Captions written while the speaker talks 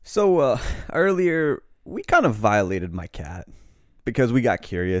So, earlier, we kind of violated my cat because we got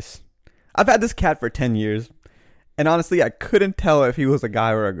curious. I've had this cat for 10 years, and honestly, I couldn't tell if he was a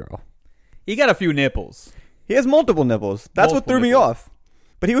guy or a girl. He got a few nipples. He has multiple nipples. That's what threw me off.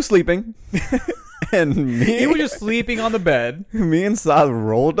 But he was sleeping, and He was just sleeping on the bed. me and Saad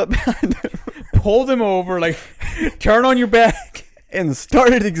rolled up behind him Pulled him over, like, turn on your back. and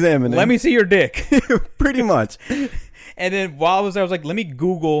started examining. Let me see your dick. Pretty much. And then while I was there, I was like, let me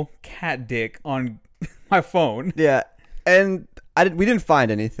Google cat dick on my phone. Yeah, and we didn't find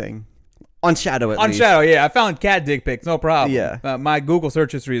anything. On Shadow, at On least. Shadow, yeah. I found cat dick pics, no problem. Yeah. My Google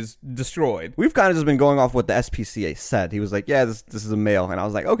search history is destroyed. We've kind of just been going off what the SPCA said. He was like, yeah, this is a male. And I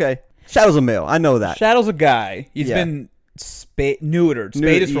was like, okay. Shadow's a male. I know that. Shadow's a guy. He's Yeah. been neutered.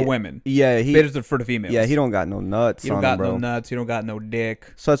 Spade is for women. Yeah, Spade is for the females. Yeah, he don't got no nuts. You don't on got him, bro. no nuts. You don't got no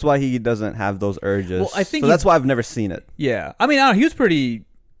dick. So that's why he doesn't have those urges. Well, I think so that's why I've never seen it. Yeah. I mean, I don't know, he was pretty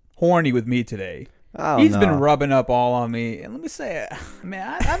horny with me today. He's been rubbing up all on me. And let me say,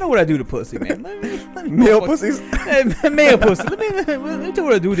 man, I know what I do to pussy, man. Let me Male pussies. Hey, male pussy. Let me tell you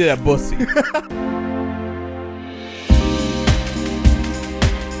what I do to that pussy.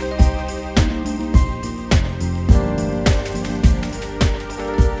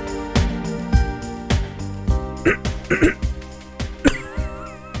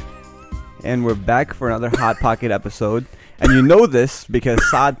 And we're back for another Hot Pocket episode. And you know this because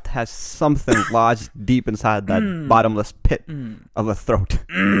Saad has something lodged deep inside that bottomless pit of a throat.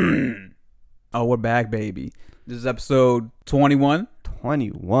 Oh, we're back, baby. This is episode 21.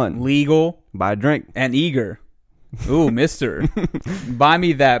 21. Legal Buy a drink. and eager. Ooh, mister. Buy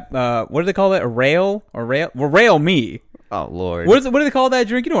me that, what do they call it? A rail? Or rail? Well, rail me. Oh, Lord. What do they call that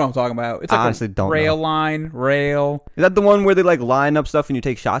drink? You know what I'm talking about. It's like I honestly don't rail know. line, rail. Is that the one where they like line up stuff and you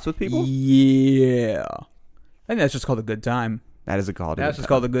take shots with people? Yeah. I think that's just called a good time. That is a call. That's just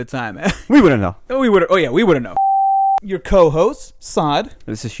called a good time. We wouldn't know. we would have known. Your co-host, Saad.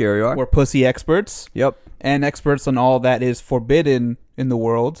 This is Sheriar. We're pussy experts Yep. and experts on all that is forbidden in the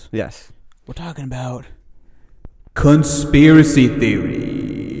world. Yes. We're talking about conspiracy theories.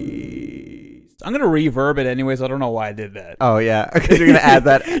 I'm going to reverb it anyways. I don't know why I did that. Oh, yeah. Because you're going to add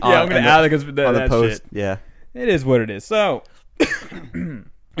that Yeah, I'm going to add it on that the post. shit. Yeah. It is what it is. So,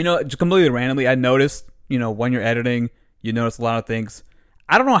 just completely randomly, I noticed, when you're editing, you notice a lot of things.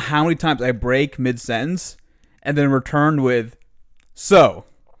 I don't know how many times I break mid-sentence and then return with, so.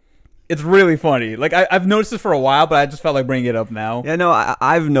 It's really funny. Like, I've noticed this for a while, but I just felt like bringing it up now. Yeah, no,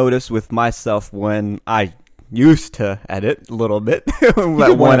 I've noticed with myself when I used to edit a little bit.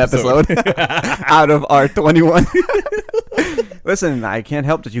 That one episode out of our 21. Listen, I can't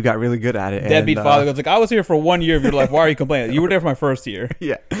help that you got really good at it. Deadbeat father goes like, I was here for 1 year of your life. Why are you complaining? You were there for my first year.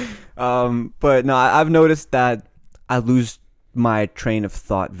 Yeah. But no, I've noticed that I lose my train of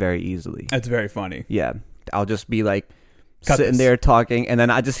thought very easily. That's very funny. Yeah. I'll just be like Cut sitting this. there talking, and then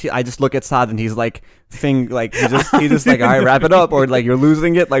I just look at Saad and he's like he just like, all right, wrap it up, or like, you're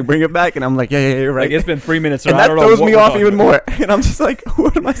losing it, like, bring it back, and I'm like, yeah, you're right. Like, it's been 3 minutes. And I that don't know throws what me we're off talking even about. more. And I'm just like,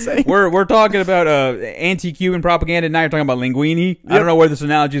 what am I saying? We're talking about anti-Cuban propaganda. Now you're talking about linguini. I don't know where this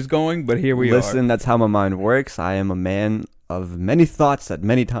analogy is going, but here we Listen, that's how my mind works. I am a man of many thoughts at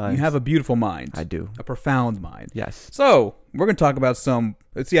many are. times. You have a beautiful mind. I do. A profound mind. Yes. So, we're going to talk about some...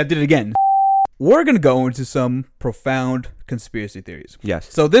 Let's see, I did it again. We're going to go into some profound conspiracy theories.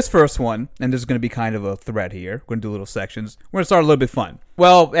 Yes. So this first one, and this is going to be kind of a thread here. We're going to do little sections. We're going to start a little bit fun.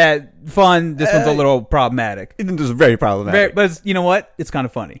 Well, fun, this one's a little problematic. This is very problematic. But you know what? It's kind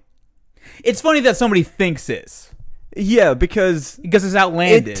of funny. It's funny that somebody thinks this. Yeah, because Because it's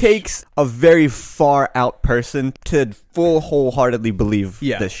outlandish. it takes a very far out person to wholeheartedly believe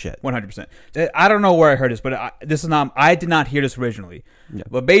this shit. 100%. I don't know where I heard this, but I did not hear this originally. Yeah.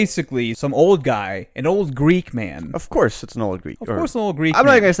 But basically, some old guy, an old Greek man. Of course, it's an old Greek. Of course, an old Greek I'm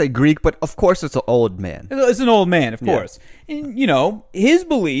man. not going to say Greek, but of course, it's an old man. It's an old man, of course. And, his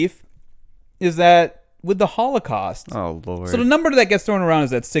belief is that with the Holocaust, Oh, Lord. so the number that gets thrown around is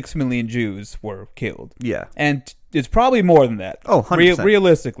that 6 million Jews were killed. Yeah. And it's probably more than that. Oh, 100%.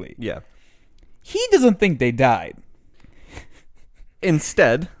 Realistically. Yeah. He doesn't think they died.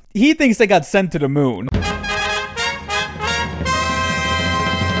 Instead, He thinks they got sent to the moon.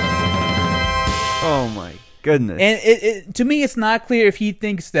 oh my goodness. And to me, it's not clear if he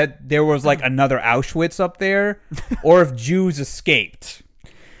thinks that there was like another Auschwitz up there or if Jews escaped.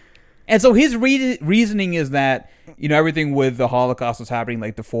 And so his reasoning is that, everything with the Holocaust was happening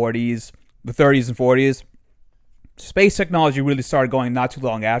like the 40s, the 30s and 40s. Space technology really started going not too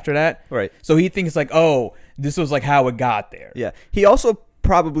long after that. Right. So he thinks like, oh, this was like how it got there. Yeah. He also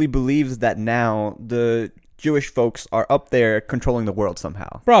probably believes that now the Jewish folks are up there controlling the world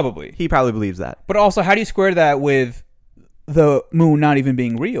somehow. Probably. He probably believes that. But also, how do you square that with the moon not even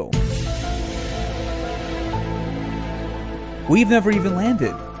being real? We've never even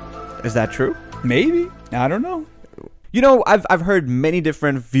landed. Is that true? Maybe. I don't know. You know, I've heard many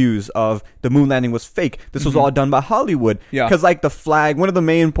different views of the moon landing was fake. This was all done by Hollywood. Yeah. Because, like, the flag, one of the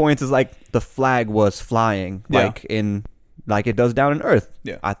main points is, like, the flag was flying, like, like it does down in Earth.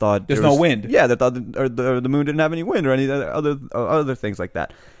 Yeah. I thought There's no wind. Yeah, that the moon didn't have any wind or any other things like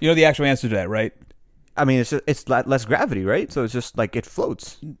that. You know the actual answer to that, right? I mean, it's less gravity, right? So it's just like it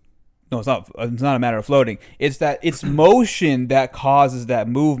floats. No, it's not. It's not a matter of floating. It's that it's motion that causes that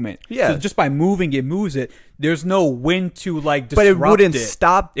movement. Yeah. So just by moving, it moves it. There's no wind to like disrupt But it wouldn't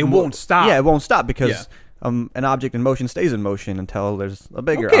stop. It won't stop. Yeah, it won't stop because Yeah. an object in motion stays in motion until there's a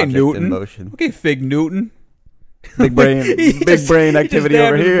bigger Okay, object Newton. in motion. Okay, Fig Newton. Big brain, big brain activity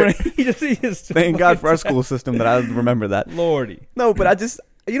over here. He just Thank God for our school system that I remember that. Lordy. No, but I just,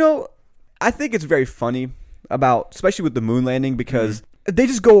 I think it's very funny about, especially with the moon landing, because they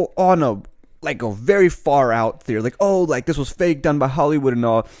just go on a very far out theory, like, oh, like this was fake, done by Hollywood and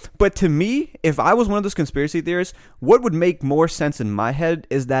all. But to me, if I was one of those conspiracy theorists, what would make more sense in my head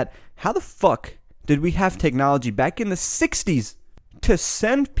is that how the fuck did we have technology back in the 60s to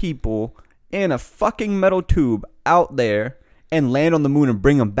send people in a fucking metal tube out there and land on the moon and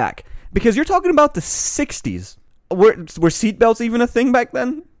bring them back? Because you're talking about the 60s. Were seatbelts even a thing back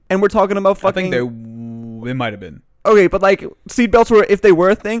then? And we're talking about fucking... I think they might have been. Okay, but like seatbelts were, if they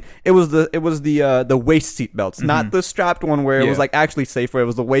were a thing, it was the waist seatbelts, not the strapped one where it was like actually safer. It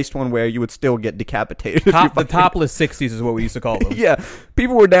was the waist one where you would still get decapitated. The topless 60s is what we used to call them. Yeah,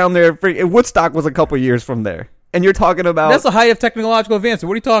 people were down there. Woodstock was a couple years from there, and you're talking about That's the height of technological advancement.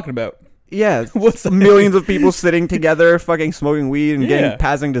 What are you talking about? yeah, What's the millions of people sitting together, fucking smoking weed and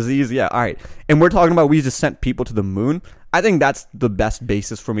passing disease. Yeah, all right, and we're talking about we just sent people to the moon. I think that's the best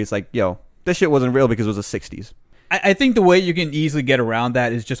basis for me. It's like, yo, this shit wasn't real because it was the 60s. I think the way you can easily get around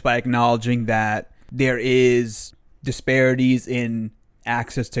that is just by acknowledging that there is disparities in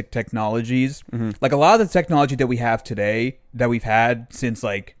access to technologies. Like a lot of the technology that we have today, that we've had since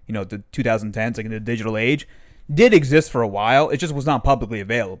like, the 2010s, like in the digital age, did exist for a while. It just was not publicly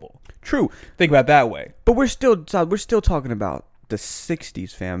available. True. Think about it that way. But we're still talking about the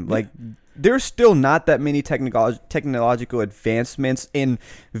 60s, fam. Like, there's still not that many technological advancements in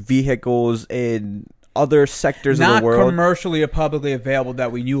vehicles in other sectors of the world. Not commercially or publicly available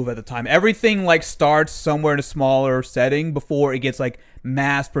that we knew of at the time. Everything like starts somewhere in a smaller setting before it gets like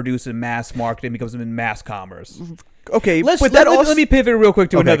mass produced and mass marketed and becomes in mass commerce. Okay, let me pivot real quick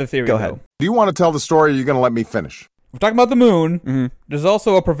to another theory. Go ahead. Do you want to tell the story or are you going to let me finish? We're talking about the moon. There's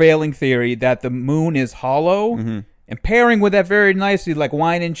also a prevailing theory that the moon is hollow. And pairing with that very nicely, like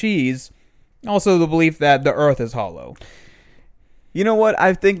wine and cheese, also the belief that the earth is hollow. You know what?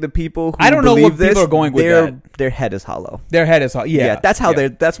 I think the people who I don't know what people are going with that. Their head is hollow. Their head is hollow. Yeah. That's how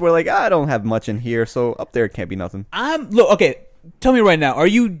that's where like, I don't have much in here, so up there it can't be nothing. Okay, tell me right now, are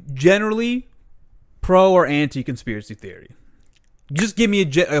you generally pro or anti conspiracy theory? Just give me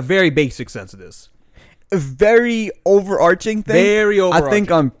a very basic sense of this. A very overarching thing. Very overarching. I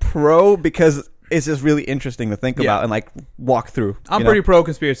think I'm pro because it's just really interesting to think about and like walk through. I'm pretty pro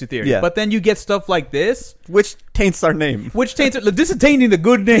conspiracy theory. Yeah. But then you get stuff like this, which taints our name. This is tainting the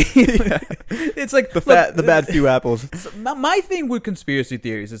good name. It's like the bad few apples. So my thing with conspiracy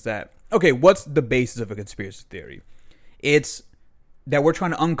theories is that, okay, what's the basis of a conspiracy theory? It's that we're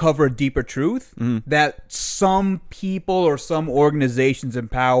trying to uncover a deeper truth that some people or some organizations in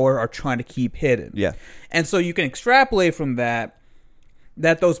power are trying to keep hidden. Yeah. And so you can extrapolate from that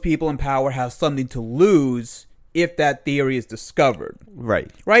those people in power have something to lose if that theory is discovered.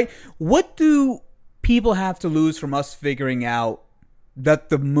 Right. What do people have to lose from us figuring out that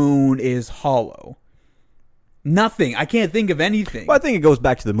the moon is hollow? Nothing. I can't think of anything. Well, I think it goes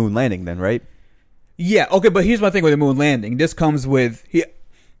back to the moon landing then, right? Yeah, okay, but here's my thing with the moon landing. This comes with...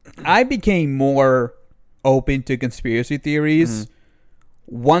 I became more open to conspiracy theories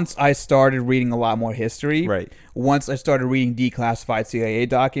once I started reading a lot more history. Right. Once I started reading declassified CIA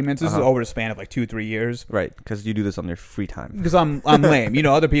documents. This is over the span of like 2-3 years. Right, because you do this on your free time. Because I'm lame.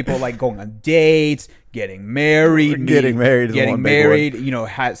 Other people like going on dates, getting married. Getting married,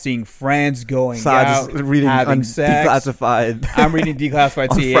 seeing friends, going out, reading having sex. Declassified. I'm reading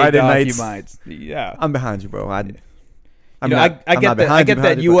declassified CIA Friday documents. Nights. Yeah. I'm behind you, bro. I get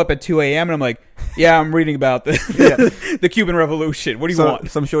that you up at 2 a.m. and I'm like, yeah, I'm reading about the Cuban Revolution. What do you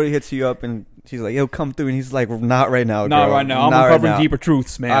want? Some shorty hits you up and she's like, yo, come through. And he's like, not right now, Not girl. right now. I'm uncovering deeper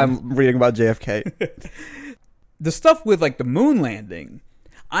truths, man. I'm reading about JFK. The stuff with like the moon landing,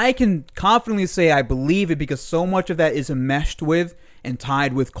 I can confidently say I believe it because so much of that is enmeshed with and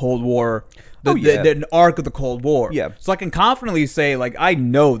tied with Cold War, the arc of the Cold War. Yeah. So I can confidently say, like, I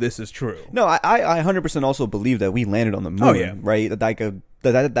know this is true. No, I 100% also believe that we landed on the moon. Oh, yeah. Right? Like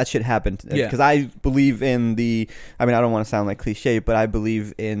that shit happened. Yeah. Because I believe in I don't want to sound like cliche, but I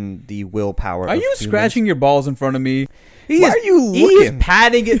believe in the willpower. Are you scratching your balls in front of me? Why are you He is looking?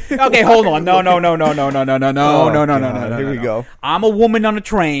 patting it. Okay, hold on. No. Here we go. I'm a woman on a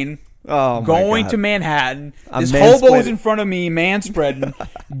train. Oh, my Going God. to Manhattan. I'm This hobo's mansplaining. in front of me, manspreading,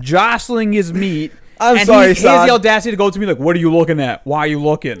 jostling his meat. I'm and sorry, he has son. the audacity to go to me like, "What are you looking at? Why are you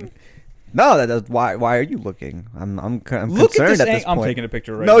looking?" No, that's why are you looking? I'm Look concerned at at this. this point. I'm taking a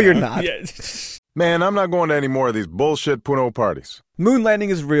picture right No, now. you're not. Yeah. Man, I'm not going to any more of these bullshit Puno parties. Moon landing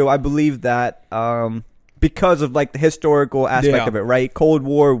is real. I believe that because of like the historical aspect Yeah. of it, right? Cold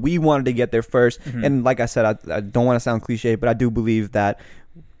War, we wanted to get there 1st. Mm-hmm. And like I said, I don't want to sound cliche, but I do believe that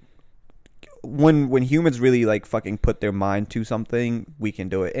when humans really like fucking put their mind to something, we can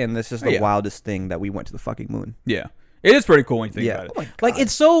do it. And this is the Yeah. wildest thing that we went to the fucking moon. Yeah. It is pretty cool when you think Yeah. about it. Oh my Like, God.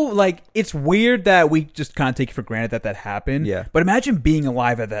 it's so, like, it's weird that we just kind of take it for granted that happened. Yeah. But imagine being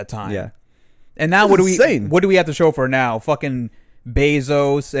alive at that time. Yeah. And now That's insane. what do we have to show for now? Fucking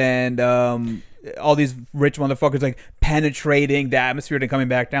Bezos and all these rich motherfuckers, like, penetrating the atmosphere and coming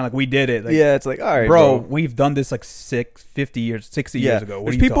back down. Like, we did it. Like, Yeah, it's like, all right, bro, bro. we've done this, like, 60 years ago. What There's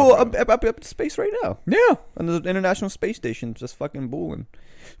are you people talking about? up in space right now. Yeah. On the International Space Station, just fucking booling.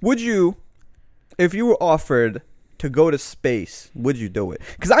 Would you, if you were offered to go to space, would you do it?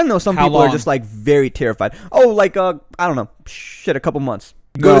 Because I know some How people long? are just like very terrified. Oh, like I don't know, shit, a couple months.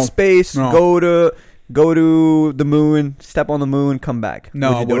 Go No. to space, No. go to the moon, step on the moon, come back. No,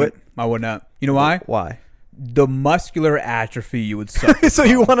 would I you do wouldn't. it? I would not. You know why? Why? The muscular atrophy you would suffer. So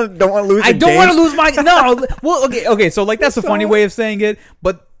you don't want to lose? I your don't want to games? lose my no. Well, okay. So like that's a funny way of saying it,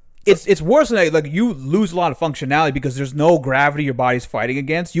 but it's worse than that. Like you lose a lot of functionality because there's no gravity your body's fighting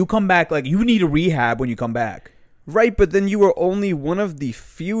against. You come back like you need a rehab when you come back. Right, but then you were only one of the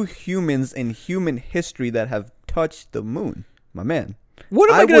few humans in human history that have touched the moon, my man.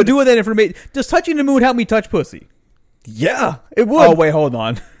 What am I gonna do with that information? Does touching the moon help me touch pussy? Yeah, it would. Oh wait, hold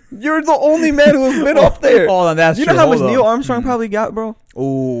on. You're the only man who has been up there. Hold on, that's you know true. how much Hold on. Neil Armstrong probably got, bro?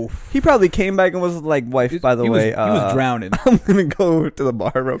 Ooh, He probably came back and was like, "Wife, by the way, he was drowning. I'm gonna go to the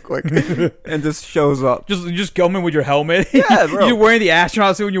bar real quick," and just shows up. Just come in with your helmet. Yeah, bro. You're wearing the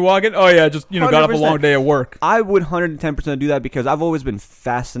astronaut suit when you walk in. Oh yeah, just got off a 100%. long day at work. I would 110% do that because I've always been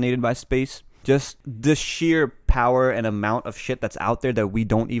fascinated by space. Just the sheer power and amount of shit that's out there that we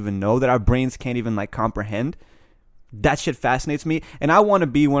don't even know, that our brains can't even like comprehend. That shit fascinates me, and I want to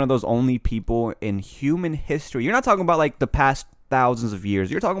be one of those only people in human history. You're not talking about like the past thousands of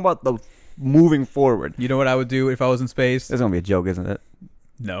years. You're talking about the moving forward. You know what I would do if I was in space? It's gonna be a joke, isn't it?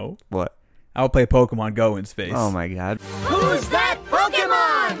 No. What? I would play Pokemon Go in space. Oh my god. Who's that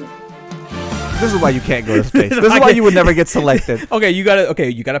Pokemon? This is why you can't go to space. This is why you would never get selected. Okay, you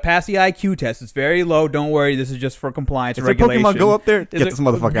gotta pass the IQ test. It's very low. Don't worry. This is just for compliance If and a regulation. Pokemon Go up there, Is get it- this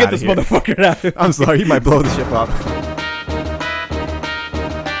motherfucker Get out of this here. motherfucker out. I'm sorry, you might blow the ship up.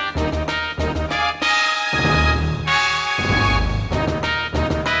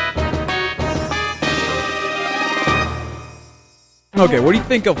 Okay, what do you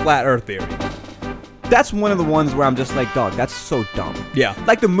think of flat Earth theory? That's one of the ones where I'm just like, dog, that's so dumb. Yeah.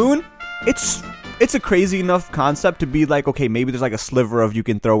 Like the moon, it's a crazy enough concept to be like, okay, maybe there's like a sliver of you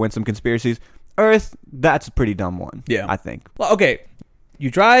can throw in some conspiracies. Earth, that's a pretty dumb one. Yeah. I think. Well, okay,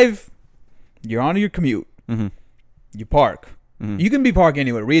 you drive. You're on your commute. Mm-hmm. You park. You can be parked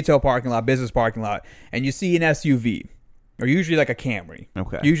anywhere, retail parking lot, business parking lot, and you see an SUV, or usually like a Camry.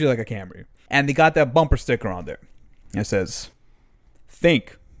 Okay. Usually like a Camry, and they got that bumper sticker on there. It says,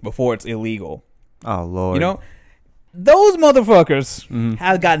 "Think before it's illegal." Oh Lord. You know, those motherfuckers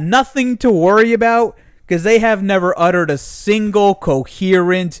have got nothing to worry about because they have never uttered a single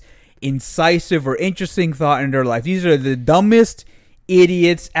coherent, incisive, or interesting thought in their life. These are the dumbest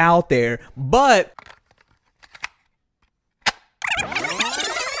idiots out there. But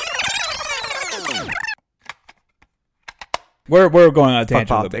we're going on a Fuck tangent.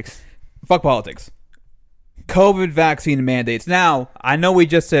 a little bit. politics. Fuck politics. COVID vaccine mandates. Now, I know we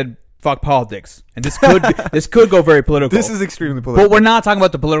just said fuck politics, and this could go very political. This is extremely political. but we're not talking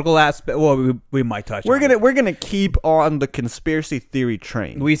about the political aspect. Well, we might touch. We're on it. gonna keep on the conspiracy theory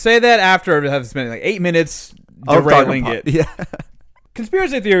train. We say that after having spent like 8 minutes Of derailing talking it. Yeah.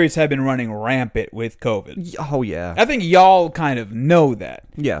 Conspiracy theories have been running rampant with COVID. Oh yeah. I think y'all kind of know that.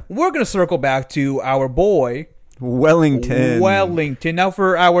 Yeah. We're gonna circle back to our boy Wellington. Wellington. Now,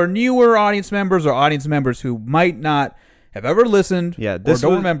 for our newer audience members or audience members who might not have ever listened Yeah, or this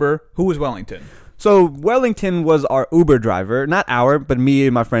don't was- remember, who was Wellington? So Wellington was our Uber driver, not our, but me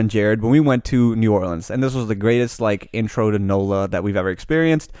and my friend Jared when we went to New Orleans, and this was the greatest like intro to NOLA that we've ever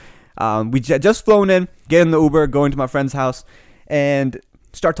experienced. We just flown in, get in the Uber, going to my friend's house, and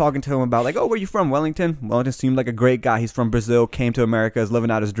start talking to him about like, oh, where you from, Wellington? Wellington seemed like a great guy. He's from Brazil, came to America, is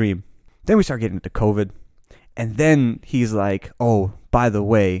living out his dream. Then we start getting into COVID, and then he's like, oh, by the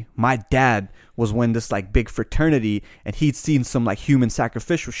way, my dad was when this like big fraternity and he'd seen some like human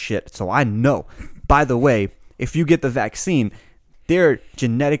sacrificial shit. So I know, by the way, if you get the vaccine, they're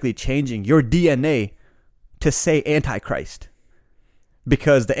genetically changing your DNA to say Antichrist.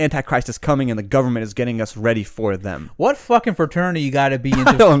 Because the Antichrist is coming and the government is getting us ready for them. What fucking fraternity you got to be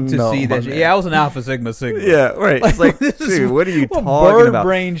into don't to know, see my that shit? man. Yeah, I was an Alpha Sigma Sigma. Yeah, right. It's like, this is dude, what are you talking bird about?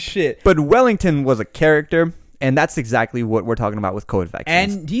 brain shit. But Wellington was a character, and that's exactly what we're talking about with COVID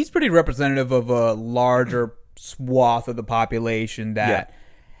vaccines. And he's pretty representative of a larger swath of the population that,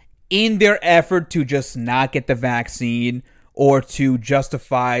 in their effort to just not get the vaccine or to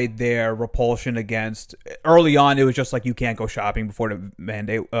justify their repulsion against, early on, it was just like you can't go shopping before the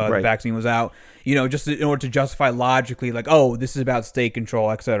mandate, the Right. vaccine was out. You know, just in order to justify logically, like, oh, this is about state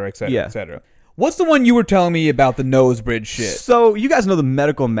control, et cetera, et cetera, Yeah. et cetera. What's the one you were telling me about the nose bridge shit? So you guys know the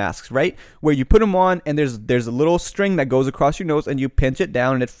medical masks, right? Where you put them on and there's a little string that goes across your nose and you pinch it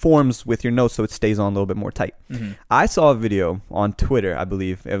down and it forms with your nose so it stays on a little bit more tight. Mm-hmm. I saw a video on Twitter, I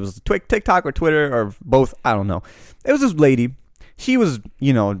believe. It was TikTok or Twitter or both. I don't know. It was this lady. She was, like,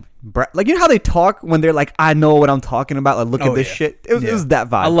 you know how they talk when they're like, I know what I'm talking about. Like, look Oh, at this yeah. shit. It was that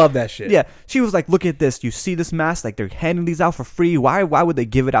vibe. I love that shit. Yeah, she was like, "Look at this. You see this mask? Like they're handing these out for free. Why would they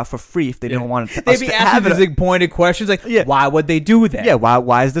give it out for free if they don't want it? They'd be asking these like, pointed questions like, Yeah. why would they do that? Yeah,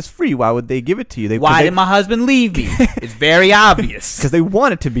 why is this free? Why would they give it to you? Why did my husband leave me? It's very obvious. Because they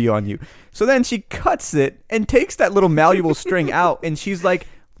want it to be on you. So then she cuts it and takes that little malleable string out, and she's like,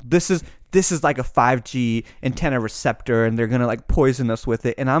 "This is like a 5G antenna receptor, and they're gonna like poison us with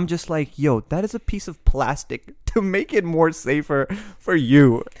it." And I'm just like, "Yo, that is a piece of plastic to make it more safer for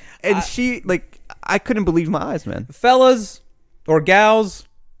you." And she like, I couldn't believe my eyes, man. Fellas or gals,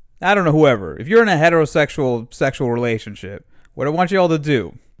 I don't know, whoever. If you're in a heterosexual sexual relationship, what I want you all to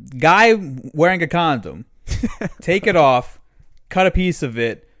do, guy wearing a condom, take it off, cut a piece of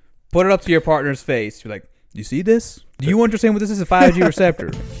it, put it up to your partner's face. You're like, you see this? Do you understand what this is? A 5G receptor.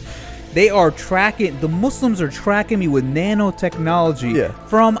 They are tracking, the Muslims are tracking me with nanotechnology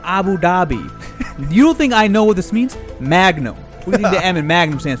from Abu Dhabi. You don't think I know what this means? Magnum. What do you think the M in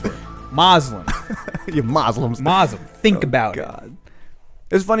Magnum stands for? Muslim. You Muslims. Muslim. Think about it. God.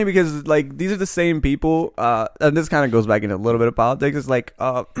 It's funny because like these are the same people, and this kind of goes back into a little bit of politics. It's like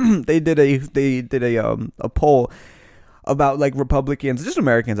they did a poll about like Republicans, just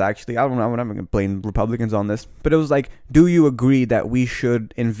Americans actually. I don't know. I'm not going to blame Republicans on this, but it was like, do you agree that we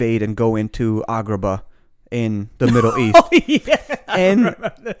should invade and go into Agrabah in the Middle East? Oh, yeah. And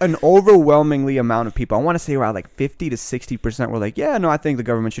an overwhelmingly amount of people, I want to say around like 50 to 60% were like, yeah, no, I think the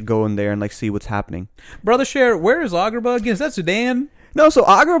government should go in there and like see what's happening. Brother Cher, where is Agrabah again? Is that Sudan? No, so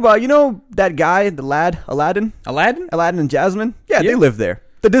Agrabah, you know that guy, the lad, Aladdin and Jasmine? Yeah, they live there.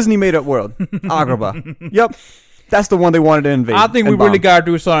 The Disney made up world. Agrabah. Yep. That's the one they wanted to invade. I think we and really bomb. got to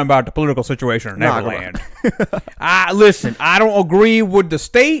do something about the political situation in Nah, Neverland. Listen, I don't agree with the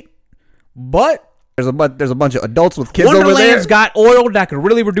state, but There's a bunch of adults with kids over there. Wonderland's got oil that could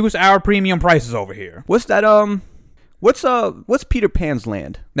really reduce our premium prices over here. What's that? What's Peter Pan's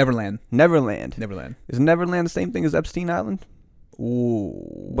land? Neverland. Neverland. Neverland. Is Neverland the same thing as Epstein Island?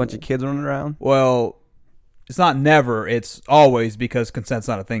 Ooh. Bunch of kids running around. Well, it's not never, it's always, because consent's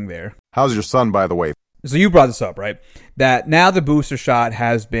not a thing there. How's your son, by the way? So you brought this up, right? That now the booster shot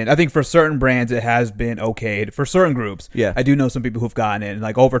has been, I think for certain brands it has been okayed. For certain groups, Yeah. I do know some people who've gotten it, and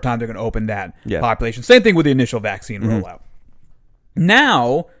like over time they're going to open that Yeah. population. Same thing with the initial vaccine rollout.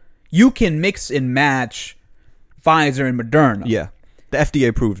 Now you can mix and match Pfizer and Moderna. Yeah. The FDA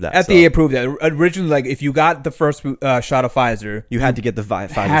approved that. FDA so approved that. Originally, like if you got the first shot of Pfizer, you had to get the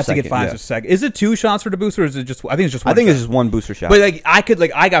Pfizer had to get second, Pfizer yeah. second. Is it 2 shots for the booster, or is it just? I think it's just. I One think shot. it's just one booster shot. But like I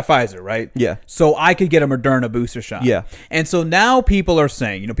got Pfizer, right? Yeah. So I could get a Moderna booster shot. Yeah. And so now people are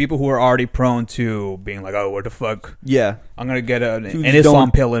saying, people who are already prone to being like, oh, what the fuck? yeah. I'm gonna get an just Islam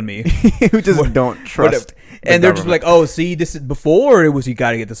don't- pill in me. Who just don't trust. And the they're just government. like, oh, see, this is before it was you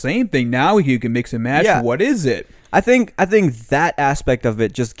got to get the same thing. Now you can mix and match. Yeah. What is it? I think that aspect of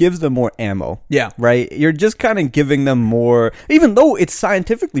it just gives them more ammo. Yeah. Right? You're just kind of giving them more, even though it's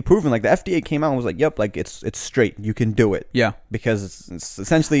scientifically proven. Like the FDA came out and was like, yep, like it's straight. You can do it. Yeah. Because it's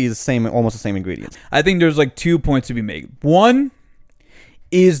essentially the same, almost the same ingredients. I think there's like 2 points to be made. One,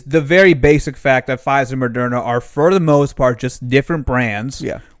 is the very basic fact that Pfizer and Moderna are, for the most part, just different brands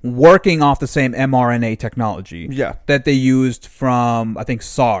working off the same mRNA technology that they used from, I think,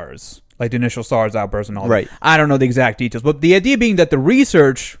 SARS, like the initial SARS outburst and all that. I don't know the exact details, but the idea being that the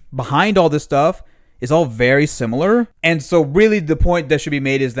research behind all this stuff is all very similar. And so really the point that should be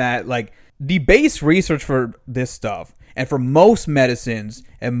made is that, like, the base research for this stuff and for most medicines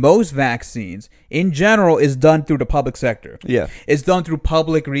and most vaccines in general is done through the public sector. It's done through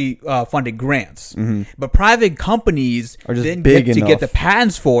public funded grants. But private companies are just then big get to enough. get the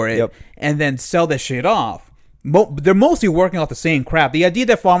patents for it and then sell that shit off. They're mostly working off the same crap. The idea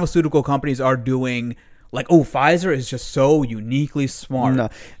that pharmaceutical companies are doing, like, oh, Pfizer is just so uniquely smart. No.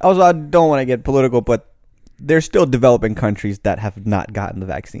 Also, I don't want to get political, but there's still developing countries that have not gotten the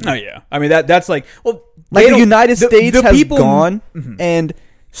vaccine. Oh, yeah. I mean, that's like... Well, like the United States has gone and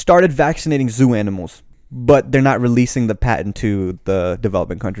started vaccinating zoo animals, but they're not releasing the patent to the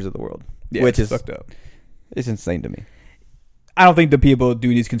developing countries of the world, which is fucked up. It's insane to me. I don't think the people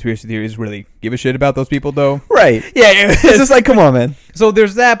doing these conspiracy theories really give a shit about those people, though. Right. Yeah. It's just like, come on, man. So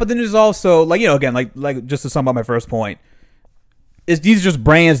there's that, but then there's also, like, you know, again, like just to sum up my first point, these are just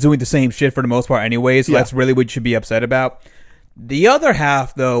brands doing the same shit for the most part anyway, so that's really what you should be upset about. The other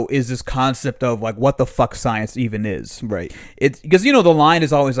half, though, is this concept of, like, what the fuck science even is. Right. It's because, you know, the line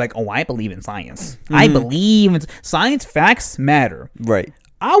is always like, oh, I believe in science. I believe in science. Facts matter. Right.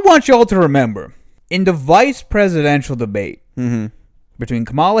 I want y'all to remember, in the vice presidential debate between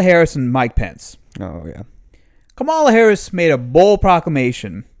Kamala Harris and Mike Pence. Oh, yeah. Kamala Harris made a bold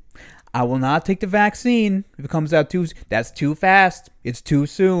proclamation. I will not take the vaccine if it comes out that's too fast. It's too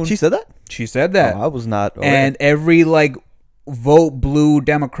soon. She said that? She said that. Oh, I was not aware. And every, like, vote blue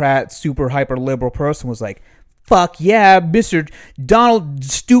Democrat super hyper liberal person was like, fuck yeah, Mr.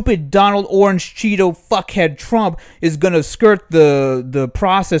 Stupid Donald Orange Cheeto fuckhead Trump is gonna skirt the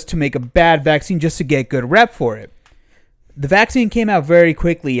process to make a bad vaccine just to get good rep for it. The vaccine came out very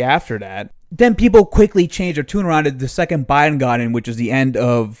quickly after that. Then people quickly changed their tune around it the second Biden got in, which is the end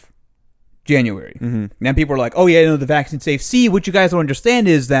of January. Then people were like, oh yeah, no, the vaccine's safe. See, what you guys don't understand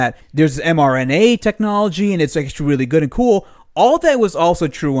is that there's mRNA technology and it's actually really good and cool. All that was also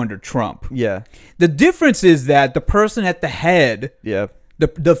true under Trump. Yeah. The difference is that the person at the head,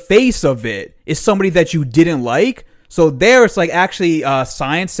 the face of it, is somebody that you didn't like. So there, it's like, actually,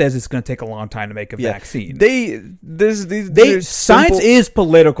 science says it's going to take a long time to make a vaccine. Science is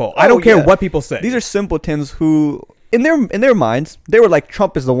political. I don't care what people say. These are simpletons who, in their minds, they were like,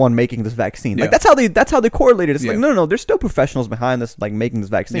 Trump is the one making this vaccine. Like that's how they correlated. It's like, no, there's still professionals behind this, like, making this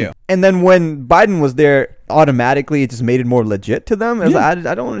vaccine. And then when Biden was there, automatically it just made it more legit to them. Like,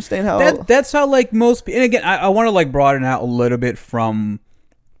 I don't understand how. That's how, like, most. And again, I want to, like, broaden out a little bit from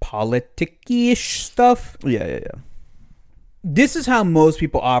politic-ish stuff. Yeah. This is how most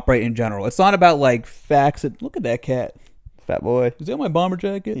people operate in general. It's not about, like, facts. Look at that cat. Fat boy. Is that my bomber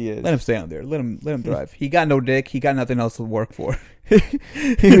jacket? He is. Let him stay on there. Let him thrive. He got no dick. He got nothing else to work for.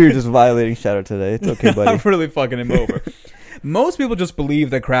 We were just violating Shadow today. It's okay, buddy. I'm really fucking him over. Most people just believe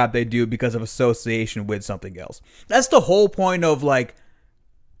the crap they do because of association with something else. That's the whole point of, like,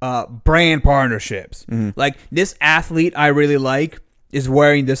 brand partnerships. Like, this athlete I really like is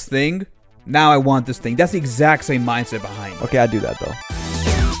wearing this thing. Now I want this thing. That's the exact same mindset behind it. Okay, I do that, though.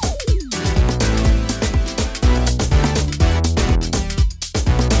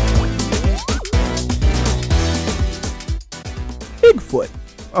 Bigfoot.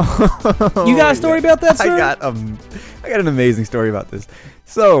 You got a story about that, sir? I got an amazing story about this.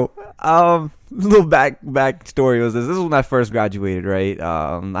 So, little back story was this. This was when I first graduated, right?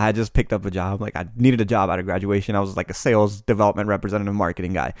 I had just picked up a job. Like, I needed a job out of graduation. I was like a sales development representative,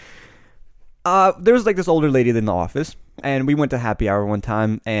 marketing guy. There was like this older lady in the office, and we went to happy hour one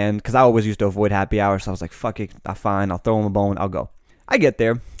time, and because I always used to avoid happy hour, so I was like, fuck it, I'm fine, I'll throw him a bone, I'll go. I get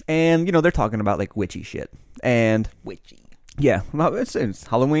there, and, you know, they're talking about, like, witchy shit. And yeah, well, it's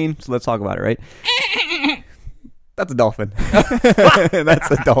Halloween, so let's talk about it, right? That's a dolphin.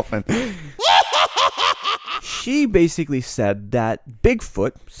 That's a dolphin. She basically said that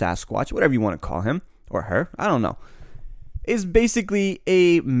Bigfoot, Sasquatch, whatever you want to call him, or her, I don't know, is basically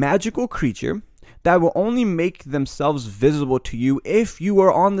a magical creature that will only make themselves visible to you if you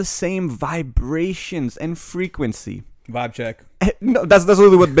are on the same vibrations and frequency. Vibe check. No, that's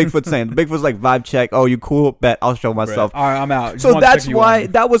literally what Bigfoot's saying. Bigfoot's like, vibe check. Oh, you cool? Bet I'll show myself. All right, I'm out. So that's why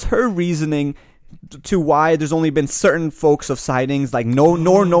that was her reasoning to why there's only been certain folks of sightings. Like no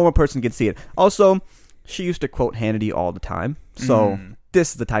normal person can see it. Also, she used to quote Hannity all the time. So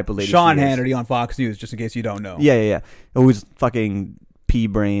this is the type of lady. Sean Hannity on Fox News, just in case you don't know. Yeah. Who's fucking pea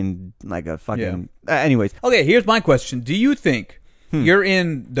brain like a fucking. Anyways, okay. Here's my question: do you think You're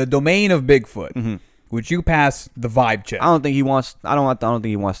in the domain of Bigfoot. Would you pass the vibe check? I don't think he wants. I don't think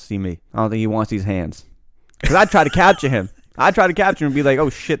he wants to see me. I don't think he wants these hands. Because I try to capture him. I try to capture him and be like, "Oh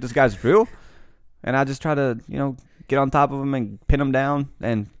shit, this guy's real," and I just try to, get on top of him and pin him down.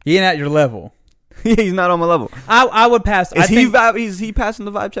 And He ain't at your level. he's not on my level. I would pass. Is he passing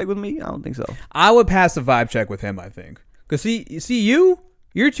the vibe check with me? I don't think so. I would pass the vibe check with him, I think. Because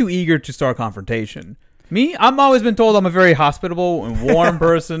you're too eager to start confrontation. Me, I'm always been told I'm a very hospitable and warm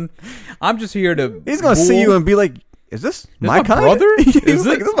person. I'm just here to... He's going to see you and be like, is this my kind? brother? He's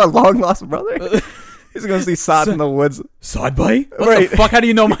like, is this my long lost brother? He's going to see Saad in the woods. Saad bhai? What Right. the fuck? How do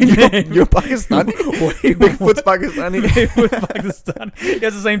you know my name? You're Pakistani? Bigfoot's Pakistani? Pakistan. He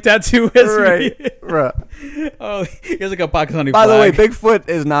has the same tattoo as me. Right. Right. Oh, he has like a Pakistani By the way, flag. Bigfoot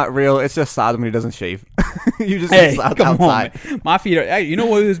is not real. It's just Saad when he doesn't shave. You just Hey, see Saad come outside. on, man. My feet are... Hey, you know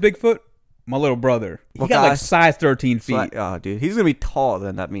what is Bigfoot? My little brother. He What got guy? like size 13 feet. So oh, dude, he's gonna be taller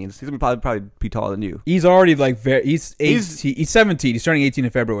than that means. He's gonna probably be taller than you. He's already like very. He's 17. He's turning 18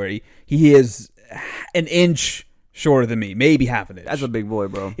 in February. He is an inch shorter than me, maybe half an inch. That's a big boy,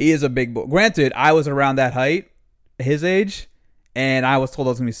 bro. He is a big boy. Granted, I was around that height, his age, and I was told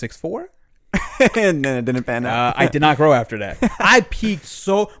I was gonna be 6'4". And then it didn't pan out. I did not grow after that. I peaked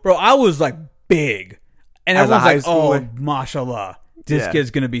bro. I was like big, and As a everyone's high like, "Oh, schooler? mashallah, this Yeah.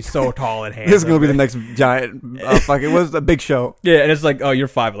 kid's gonna be so tall and handsome." This is gonna be the next giant. Fuck! It was a big show. Yeah, and it's like, "Oh, you're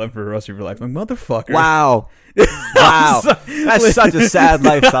 5'11" for the rest of your life." I'm like, motherfucker. Wow. Wow. That's such a sad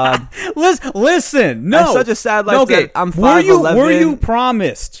life, Saad. Listen, no, That's such a sad life. Okay, that I'm were 5'11". you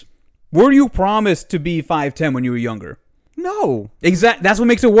promised? Were you promised to be 5'10" when you were younger? No. Exact. That's what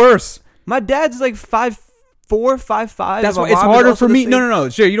makes it worse. My dad's like 5'4", 5'5". That's My why it's mom is harder also for the me. same. No.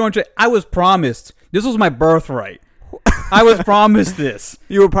 Sure, you don't. I was promised. This was my birthright. I was promised this.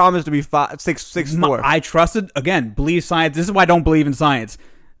 You were promised to be 6'4". I trusted, again, believe science. This is why I don't believe in science.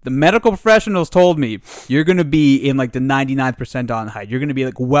 The medical professionals told me you're going to be in like the 99th percentile in height. You're going to be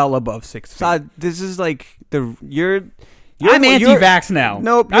like well above 6 feet. Saad, this is like you're I'm anti-vax now.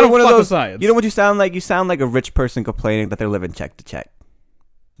 Nope. I don't one of fuck with those. science. You know what you sound like? You sound like a rich person complaining that they're living check to check.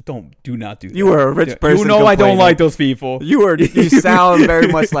 Do not do that. You were a rich person. You know I don't complaining. like those people. You sound very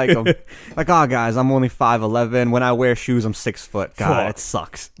much like them. Like, oh, guys, I'm only 5'11". When I wear shoes, I'm 6 foot. God, Fuck. it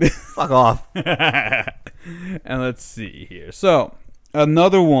sucks. Fuck off. And let's see here. So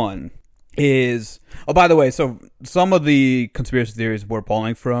another one is, oh, by the way, so some of the conspiracy theories we're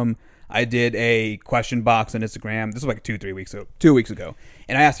pulling from, I did a question box on Instagram. This was like 2 weeks ago.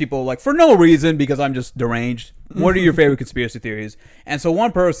 And I asked people, like, for no reason, because I'm just deranged, what are your favorite conspiracy theories? And so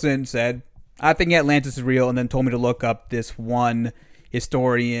one person said, I think Atlantis is real, and then told me to look up this one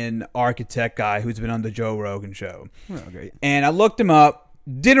historian, architect guy who's been on the Joe Rogan show. Oh, great. And I looked him up.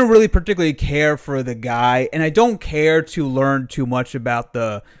 Didn't really particularly care for the guy, and I don't care to learn too much about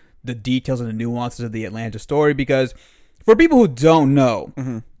the details and the nuances of the Atlantis story, because for people who don't know,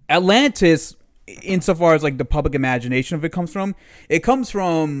 Atlantis, insofar as like the public imagination of it comes from,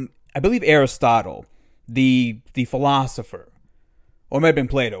 I believe, Aristotle, the philosopher, or it might have been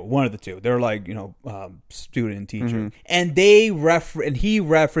Plato, one of the two. They're like, student and teacher, and he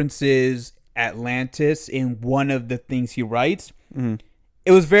references Atlantis in one of the things he writes. It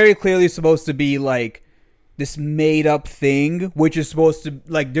was very clearly supposed to be like this made up thing, which is supposed to,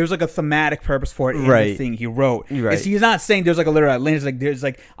 like, there's like a thematic purpose for it in the Right. thing he wrote. Right. He's not saying there's like a literal Atlantis. Like, there's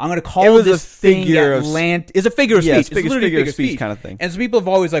like, I'm gonna It call was this a thing figure of- Atlantis. It's a figure of Yeah, speech. it's It's literally a figure of figure of speech speech kind of thing. And so people have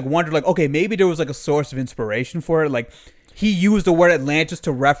always like wondered, like, okay, maybe there was like a source of inspiration for it. Like, he used the word Atlantis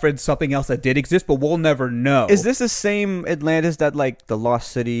to reference something else that did exist, but we'll never know. Is this the same Atlantis that, like, the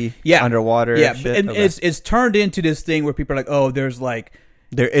Lost City underwater Yeah, shit? and Okay. it's turned into this thing where people are like, oh, there's like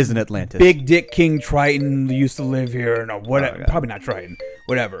There is an Atlantis. Big Dick King Triton used to live here. No, whatever. God. Probably not Triton.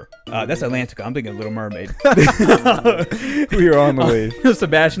 Whatever. That's Atlantica. I'm thinking Little Mermaid. We are on the wave.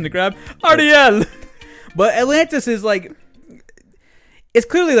 Sebastian the Crab. Ariel. But Atlantis is like, it's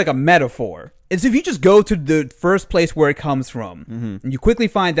clearly like a metaphor. It's if you just go to the first place where it comes from, and you quickly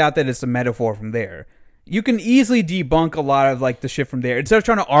find out that it's a metaphor from there, you can easily debunk a lot of like the shit from there. Instead of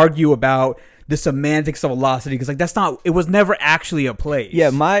trying to argue about the semantics of velocity, because like that's not, it was never actually a place. Yeah,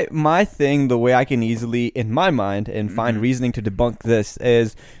 my thing, the way I can easily, in my mind, and find reasoning to debunk this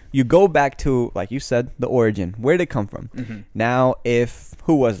is you go back to, like you said, the origin. Where did it come from? Now,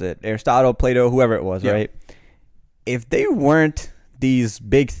 who was it? Aristotle, Plato, whoever it was, Yeah. right? If they weren't these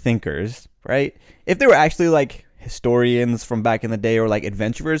big thinkers, right? If they were actually like historians from back in the day or like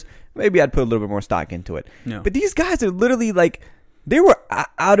adventurers, maybe I'd put a little bit more stock into it. Yeah. But these guys are literally like, they were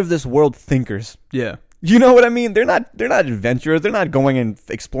out of this world thinkers. Yeah. You know what I mean? They're not adventurers. They're not going and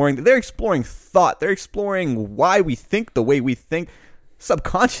exploring. They're exploring thought. They're exploring why we think the way we think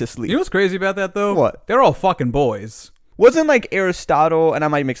subconsciously. You know what's crazy about that though? What? They're all fucking boys. Wasn't like Aristotle, and I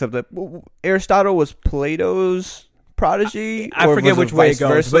might mix up Aristotle was Plato's prodigy? I or forget was which way it goes,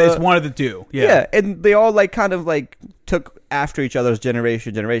 versa? but it's one of the two. Yeah, and they all like kind of like took after each other's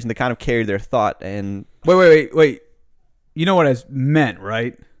generation. They kind of carried their thought. And Wait. You know what I meant,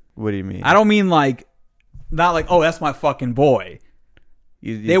 right? what do you mean? I don't mean like, not like, oh, that's my fucking boy.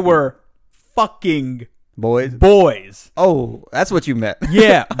 They were fucking boys. Oh, that's what you meant.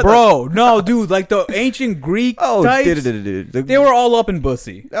 Yeah, bro. No, dude, like the ancient Greek types, they were all up in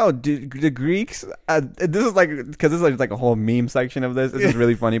bussy. Oh, dude, the Greeks. This is like because this is like a whole meme section of this. This is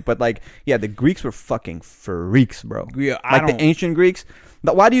really funny, but like, yeah, the Greeks were fucking freaks, bro. Yeah, the ancient Greeks.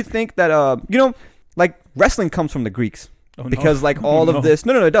 Why do you think that? Like wrestling comes from the Greeks because like all of this.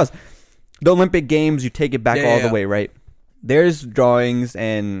 No, it does. The Olympic Games, you take it back all the way, right? There's drawings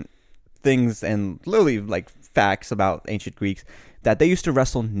and things and literally like facts about ancient Greeks that they used to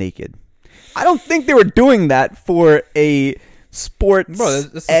wrestle naked. I don't think they were doing that for a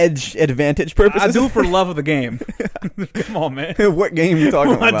sports edge advantage purposes. I do it for love of the game. Come on, man. What game are you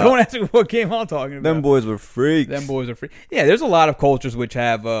talking about? Don't ask me what game I'm talking about. Them boys were freaks. Yeah, there's a lot of cultures which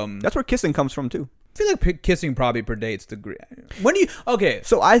have. That's where kissing comes from too. I feel like kissing probably predates the Greek. When do you? Okay,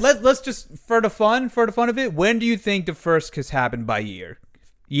 so let's just for the fun of it. When do you think the first kiss happened by year?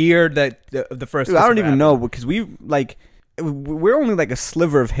 Year that the first. Dude, kiss I don't even happened. know because we're only like a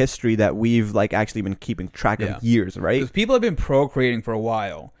sliver of history that we've like actually been keeping track of years, right? Because people have been procreating for a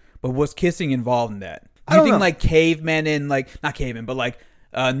while, but was kissing involved in that? I don't think know. like cavemen in like not cavemen, but like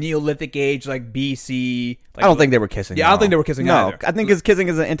Neolithic age, like BC. Like, I don't think they were kissing. Yeah, I don't think they were kissing either. I think kissing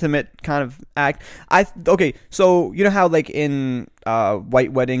is an intimate kind of act. Okay, so you know how like in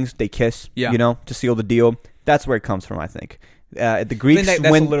white weddings they kiss, you know, to seal the deal. That's where it comes from, I think. The Greeks, that's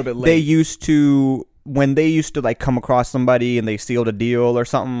when a little bit late. they used to like come across somebody and they sealed a deal or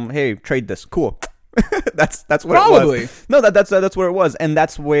something. Hey, trade this, cool. that's what Probably. it was. No, that's where it was, and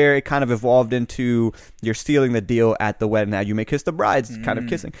that's where it kind of evolved into you're sealing the deal at the wedding. Now you may kiss the brides, kind of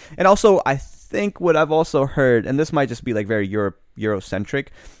kissing. And also, I think what I've also heard, and this might just be like very Eurocentric,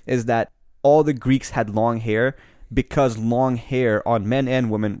 is that all the Greeks had long hair because long hair on men and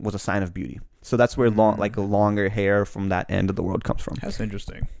women was a sign of beauty. So that's where longer hair from that end of the world comes from. That's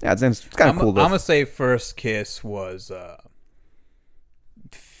interesting. Yeah, it's kind of cool. I'm gonna say first kiss was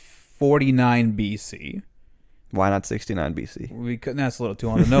 49 BC. Why not 69 BC? That's a little too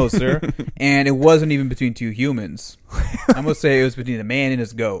on the nose, sir. And it wasn't even between two humans. I'm gonna say it was between a man and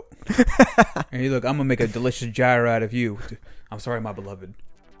his goat. Hey, look, I'm gonna make a delicious gyro out of you. I'm sorry, my beloved.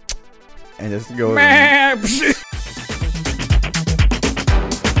 And just go.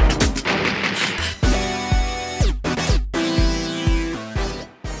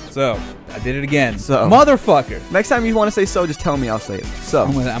 So I did it again. So motherfucker. Next time you want to say so, just tell me. I'll say it. So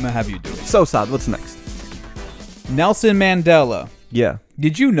I'm gonna have you do it. So Saad, what's next? Nelson Mandela. Yeah.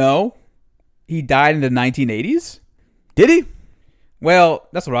 Did you know he died in the 1980s? Did he? Well,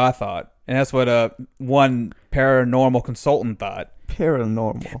 that's what I thought, and that's what one paranormal consultant thought.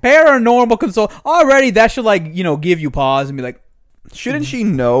 Paranormal consultant. Already, that should give you pause and be like, shouldn't she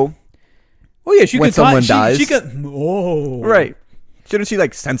know? Oh yeah, she when could someone dies. She could. Oh, right. Shouldn't she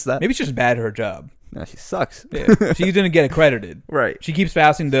sense that? Maybe she's just bad at her job. No, she sucks. Yeah. She didn't get accredited. Right. She keeps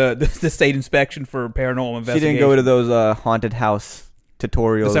passing the state inspection for paranormal investigation. She didn't go to those haunted house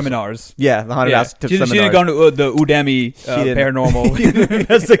tutorials. The seminars. Yeah, the haunted house seminars. She didn't go to the Udemy paranormal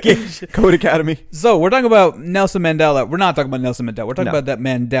investigation. Code Academy. So we're talking about Nelson Mandela. We're not talking about Nelson Mandela. We're talking about that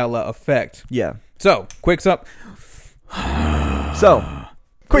Mandela effect. Yeah. So, quick summary.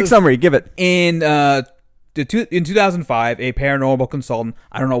 Give it. In 2005, a paranormal consultant,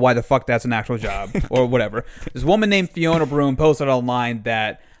 I don't know why the fuck that's an actual job or whatever, this woman named Fiona Broome posted online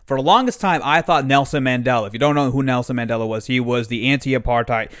that for the longest time, I thought Nelson Mandela, if you don't know who Nelson Mandela was, he was the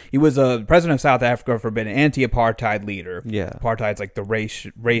anti-apartheid, he was a president of South Africa for being an anti-apartheid leader. Yeah. Apartheid's like the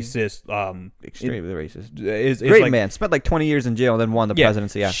racist. Extremely racist. Great man. Spent 20 years in jail and then won the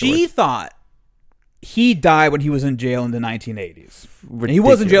presidency afterwards. She thought he died when he was in jail in the 1980s. Ridiculous. He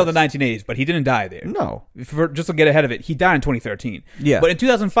was in jail in the 1980s, but he didn't die there. No. Just to get ahead of it, he died in 2013. Yeah. But in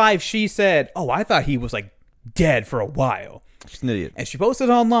 2005, she said, I thought he was dead for a while. She's an idiot. And she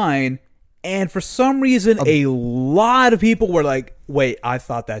posted online, and for some reason, a lot of people were like, wait, I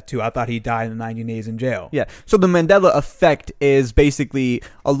thought that too. I thought he died in the 1980s in jail. Yeah. So the Mandela effect is basically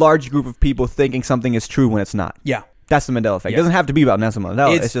a large group of people thinking something is true when it's not. Yeah. That's the Mandela effect. It doesn't have to be about Nelson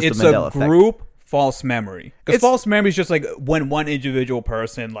Mandela. It's just the Mandela effect. It's a group false memory. Because It's- false memory is just like when one individual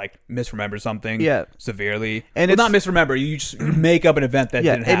person like misremembers something severely. And well, it's- not misremember. You just make up an event that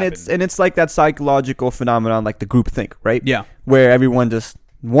didn't happen. It's like that psychological phenomenon, like the group think, right? Yeah. Where everyone just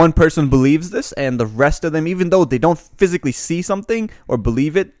one person believes this, and the rest of them, even though they don't physically see something or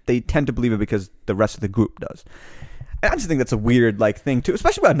believe it, they tend to believe it because the rest of the group does. And I just think that's a weird like thing too,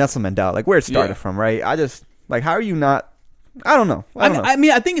 especially about Nelson Mandela, like where it started from, right? I just like, how are you not? I don't know. I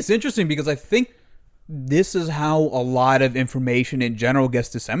mean, I think it's interesting because I think this is how a lot of information in general gets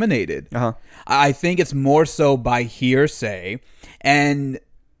disseminated. Uh-huh. I think it's more so by hearsay. And,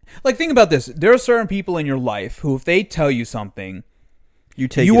 like, think about this. There are certain people in your life who, if they tell you something,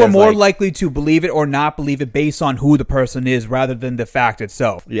 you are more likely to believe it or not believe it based on who the person is rather than the fact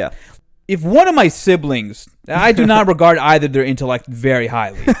itself. Yeah. If one of my siblings, I do not regard either their intellect very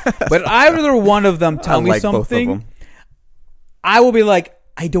highly, but either one of them tell me like both of something, them. I will be like,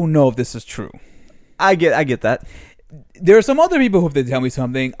 I don't know if this is true. I get that. There are some other people who, if they tell me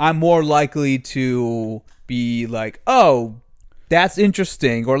something, I'm more likely to be like, oh, that's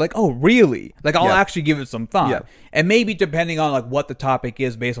interesting, or like, oh, really? Like, I'll actually give it some thought. Yeah. And maybe depending on like what the topic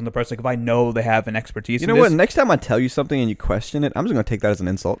is based on the person, like if I know they have an expertise You in know this. what? Next time I tell you something and you question it, I'm just gonna take that as an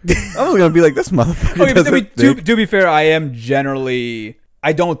insult. I'm just gonna be like, this motherfucker. Okay, but doesn't to be fair, I am generally...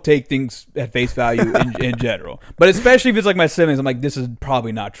 I don't take things at face value in general. But especially if it's like my siblings, I'm like, this is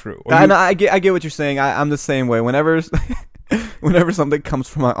probably not true. Or I get what you're saying. I'm the same way. Whenever something comes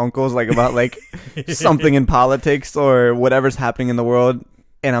from my uncles, like about like something in politics or whatever's happening in the world,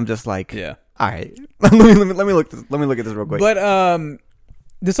 and I'm just like, yeah. all right, let me look at this real quick. But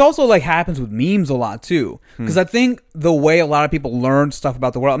this also like happens with memes a lot too, because I think the way a lot of people learn stuff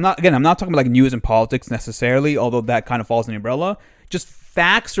about the world. I'm not talking about like news and politics necessarily, although that kind of falls in the umbrella. Just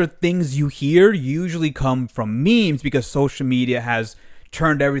facts or things you hear usually come from memes because social media has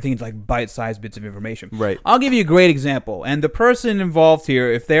turned everything into like bite-sized bits of information. Right. I'll give you a great example. And the person involved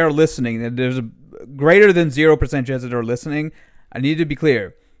here, if they are listening, and there's a greater than 0% chance that they're listening, I need to be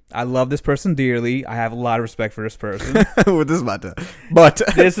clear. I love this person dearly. I have a lot of respect for this person. What this is about to, but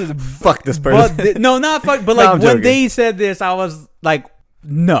This is fuck this person. But no, not fuck. But No, like I'm when joking. they said this, I was like,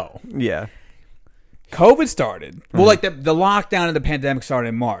 no. Yeah. COVID started. Well, like the lockdown and the pandemic started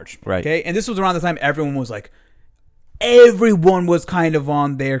in March. Right. Okay. And this was around the time everyone was like, everyone was kind of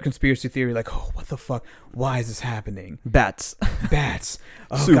on their conspiracy theory. Like, oh, what the fuck? Why is this happening? Bats. Bats.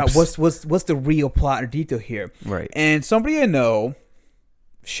 Oh Soups. God, what's the real plot or detail here? Right. And somebody I know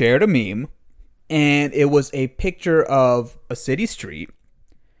shared a meme, and it was a picture of a city street.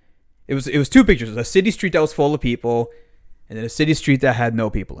 It was two pictures: a city street that was full of people, and then a city street that had no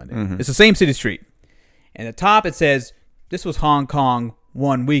people in it. It's the same city street. And at the top it says, "This was Hong Kong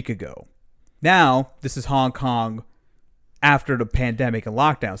 1 week ago. Now this is Hong Kong after the pandemic and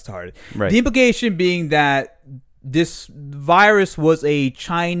lockdown started." Right. The implication being that this virus was a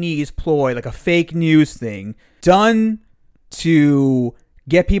Chinese ploy, like a fake news thing, done to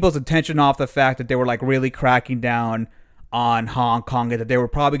get people's attention off the fact that they were like really cracking down on Hong Kong and that they were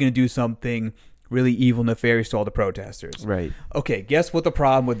probably going to do something really evil, nefarious to all the protesters. Right. Okay, guess what the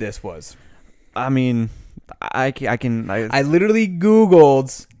problem with this was? I mean, I literally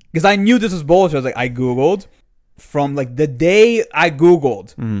Googled, because I knew this was bullshit. I was like, I Googled. From like the day I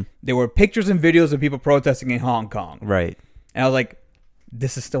Googled, there were pictures and videos of people protesting in Hong Kong. right. And I was like,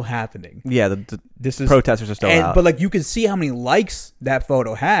 this is still happening. Yeah. The This is protesters are still out. But like you could see how many likes that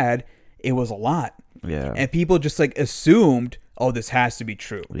photo had. It was a lot. Yeah. And people just like assumed, oh, this has to be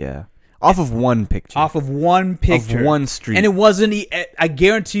true. Yeah. Off of one picture. Off of one picture. Of one street. And it wasn't, I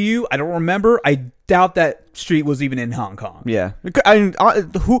guarantee you, I don't remember. I doubt that street was even in Hong Kong. Yeah. I mean,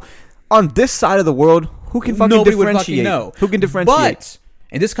 who on this side of the world, who can fucking Nobody would differentiate? fucking know. Who can differentiate? But,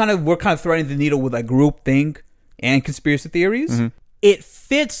 and this we're kind of threading the needle with like groupthink and conspiracy theories. It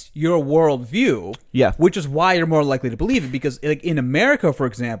fits your worldview. Yeah. Which is why you're more likely to believe it. Because like in America, for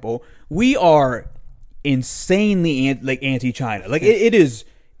example, we are insanely anti-China. Like it is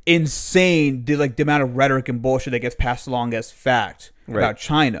insane the amount of rhetoric and bullshit that gets passed along as fact about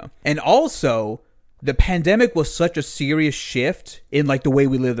China. And also, the pandemic was such a serious shift in like the way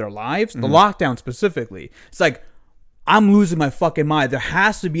we lived our lives, the lockdown specifically. It's like, I'm losing my fucking mind. There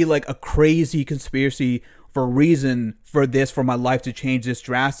has to be like a crazy conspiracy for a reason for this, for my life to change this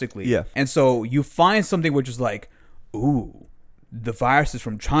drastically. Yeah. And so you find something which is like, ooh, the virus is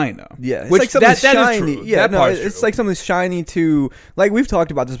from China. Yeah, it's which like something that shiny. is true. Yeah, that no, part is it's true. like something shiny to, like we've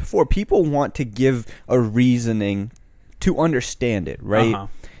talked about this before. People want to give a reasoning to understand it, right? Uh-huh.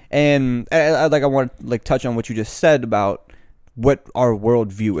 And I want to like touch on what you just said about what our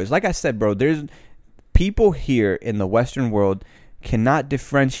worldview is. Like I said, bro, there's people here in the Western world cannot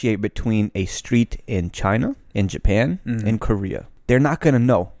differentiate between a street in China, in Japan, in Korea. They're not going to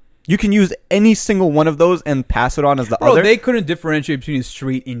know. You can use any single one of those and pass it on as the other. They couldn't differentiate between a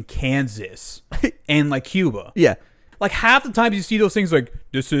street in Kansas and like Cuba. Yeah. Like half the times you see those things like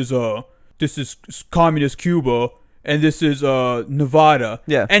this is communist Cuba and this is Nevada.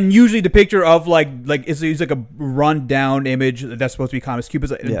 Yeah. And usually the picture of like it's like a run down image that's supposed to be communist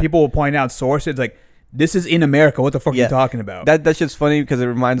Cuba. And people will point out sources like this is in America. What the fuck are you talking about? That shit's funny because it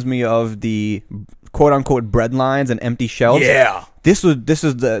reminds me of the quote unquote bread lines and empty shelves. Yeah. This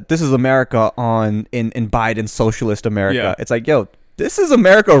is America in Biden's socialist America. Yeah. It's like, yo, this is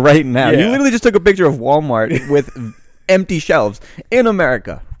America right now. Yeah. You literally just took a picture of Walmart with empty shelves in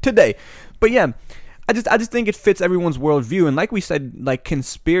America today. But yeah, I just think it fits everyone's worldview. And like we said, like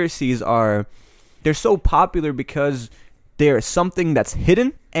conspiracies they're so popular because there's something that's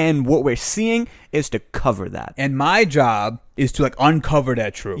hidden, and what we're seeing is to cover that. And my job is to like uncover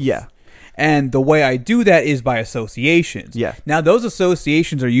that truth. Yeah. And the way I do that is by associations. Yeah. Now, those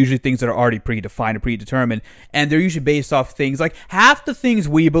associations are usually things that are already predefined and predetermined, and they're usually based off things like half the things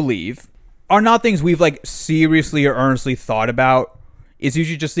we believe are not things we've like seriously or earnestly thought about. It's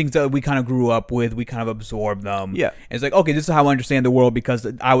usually just things that we kind of grew up with. We kind of absorb them. Yeah. And it's like, okay, this is how I understand the world because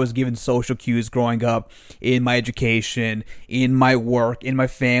I was given social cues growing up in my education, in my work, in my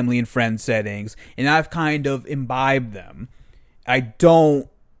family and friend settings. And I've kind of imbibed them. I don't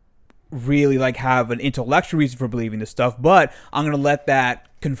really like have an intellectual reason for believing this stuff, but I'm going to let that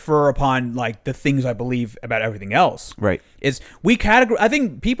confer upon like the things I believe about everything else. Right. I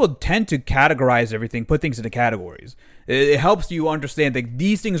think people tend to categorize everything, put things into categories. It helps you understand that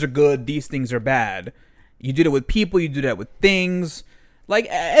these things are good, these things are bad. You do that with people, you do that with things. Like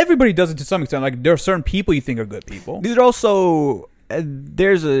everybody does it to some extent. Like there are certain people you think are good people. These are also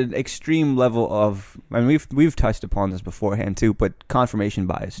there's an extreme level of, I mean, we've touched upon this beforehand too, but confirmation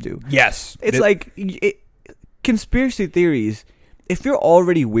bias too. Yes. It's conspiracy theories. If you're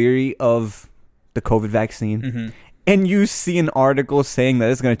already weary of the COVID vaccine and you see an article saying that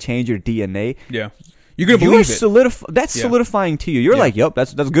it's going to change your DNA, yeah, you're going to believe it. That's solidifying to you. You're like, yep,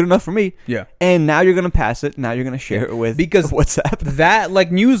 that's good enough for me. Yeah. And now you're going to pass it. Now you're going to share it with WhatsApp. That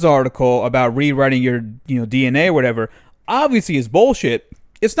like news article about rewriting your DNA or whatever obviously is bullshit.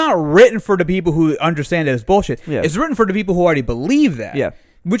 It's not written for the people who understand that it's bullshit. Yeah. It's written for the people who already believe that. Yeah.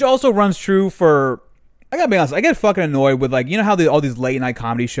 Which also runs true for, I gotta be honest, I get fucking annoyed with like, you know how all these late night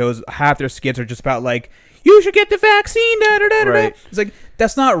comedy shows, half their skits are just about like, you should get the vaccine, Right. It's like,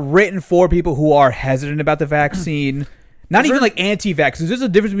 that's not written for people who are hesitant about the vaccine. Not even like anti-vax. There's a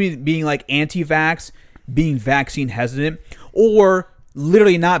difference between being like anti-vax, being vaccine hesitant, or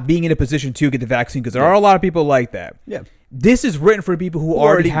literally not being in a position to get the vaccine, because there are a lot of people like that. Yeah. This is written for people who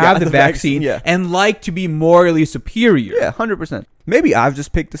already have got the vaccine and like to be morally superior. Yeah, 100%. Maybe I've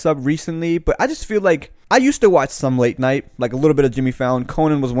just picked this up recently, but I just feel like I used to watch some late night, like a little bit of Jimmy Fallon.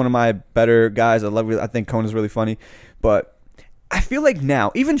 Conan was one of my better guys. I think Conan's really funny. But I feel like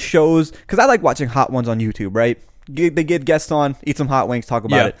now, even shows, because I like watching Hot Ones on YouTube, right? They get guests on, eat some hot wings, talk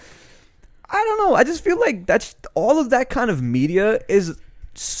about it. I don't know. I just feel like that's all of that kind of media is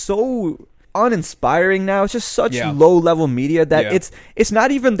so uninspiring now. It's just such low level media that it's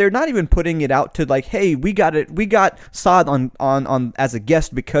not even, they're not even putting it out to like, hey, we got Saad on as a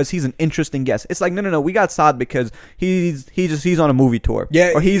guest because he's an interesting guest. It's like, no, we got Saad because he's on a movie tour.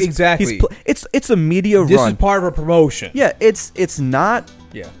 Yeah, or exactly. It's a media run. This is part of a promotion. Yeah, it's not.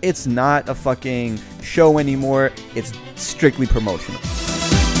 Yeah. It's not a fucking show anymore. It's strictly promotional.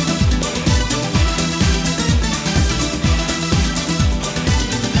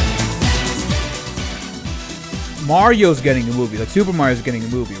 Mario's getting a movie. Like Super Mario's getting a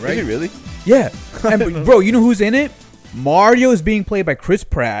movie, right? Is it really? Yeah. And, bro, you know who's in it? Mario is being played by Chris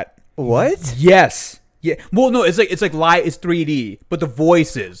Pratt. What? Yes. Yeah. Well, no, it's like live. It's 3D, but the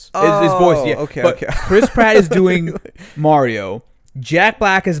voices, his voice. Yeah. Okay. But Chris Pratt is doing Mario. Jack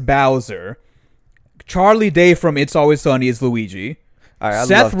Black is Bowser. Charlie Day from It's Always Sunny is Luigi. Right,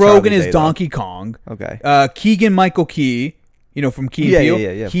 Seth Rogen is Donkey Kong. Okay. Keegan-Michael Key, from Key and Peele.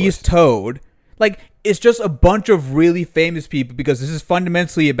 Yeah, he's Toad. Like, it's just a bunch of really famous people because this is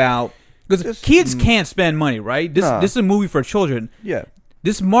fundamentally about, because kids can't spend money, right? This is a movie for children. Yeah.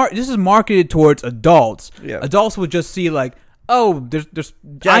 This is marketed towards adults. Yeah. Adults would just see like, oh, there's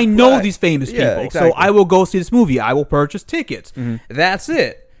Jack I know Black. these famous people, exactly. so I will go see this movie. I will purchase tickets. Mm-hmm. That's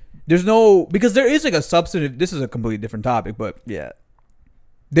it. There's no, because there is like a substantive. This is a completely different topic, but Yeah.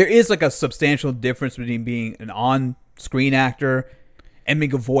 there is like a substantial difference between being an on-screen actor and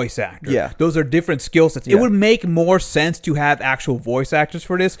being a voice actor. Yeah. Those are different skill sets. Yeah. It would make more sense to have actual voice actors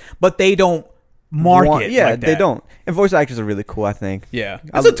for this, but they don't market. Yeah, like that. they don't. And voice actors are really cool, I think. Yeah,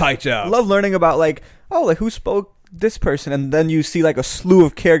 it's a tight job. I love learning about like who spoke this person, and then you see like a slew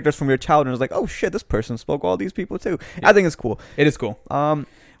of characters from your childhood, and it's like, oh shit, this person spoke all these people too. Yeah. I think it's cool. It is cool.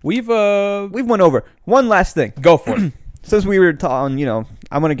 We've went over one last thing. Go for it. Since we were talking,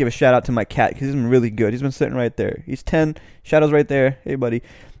 I'm gonna give a shout out to my cat because he's been really good. He's been sitting right there. He's 10. Shadow's right there. Hey, buddy.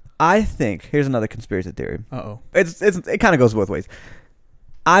 I think here's another conspiracy theory. It kind of goes both ways.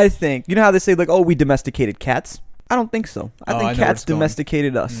 I think how they say like, oh, we domesticated cats. I don't think so. I think cats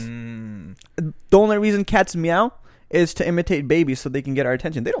domesticated us. The only reason cats meow is to imitate babies so they can get our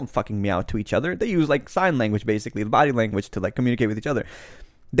attention. They don't fucking meow to each other. They use like sign language, basically, the body language to like communicate with each other.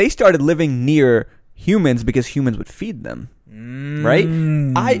 They started living near humans because humans would feed them. Right?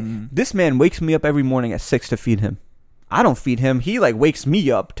 This man wakes me up every morning at 6 to feed him. I don't feed him. He like wakes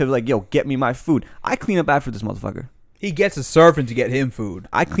me up to like, yo, get me my food. I clean up after this motherfucker. He gets a servant to get him food.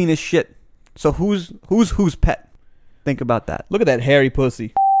 I clean his shit. So who's pet? Think about that. Look at that hairy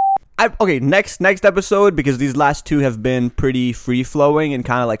pussy. Okay, next episode, because these last two have been pretty free flowing and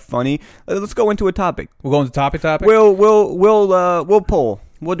kind of like funny. Let's go into a topic. We'll go into topic. We'll poll.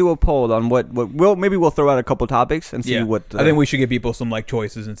 We'll do a poll on what we'll throw out a couple topics and see what. I think we should give people some like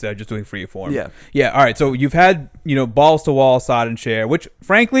choices instead of just doing free form. Yeah. All right. So you've had balls to wall, side and share, which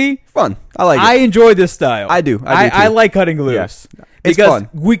frankly fun. I like it. I enjoy this style. I do. I like cutting loose. Yeah. It's fun.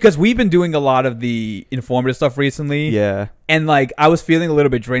 Because we've been doing a lot of the informative stuff recently. Yeah. And like I was feeling a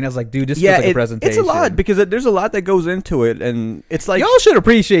little bit drained. I was like, dude, this feels like a presentation. It's a lot because there's a lot that goes into it, and it's like y'all should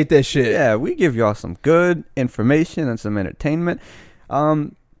appreciate this shit. Yeah, we give y'all some good information and some entertainment.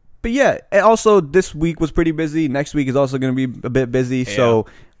 But yeah, and also this week was pretty busy. Next week is also going to be a bit busy. Yeah. So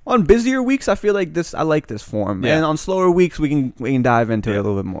on busier weeks, I feel like I like this form. Yeah. And on slower weeks, we can dive into it a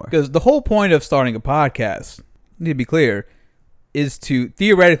little bit more. Because the whole point of starting a podcast, need to be clear, is to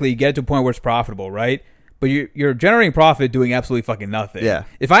theoretically get to a point where it's profitable, right? But you're generating profit doing absolutely fucking nothing. Yeah.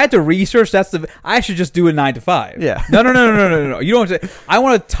 If I had to research, I should just do a 9 to 5. Yeah. No. You don't. I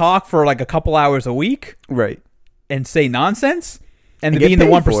want to talk for like a couple hours a week, right? And say nonsense. And to be in the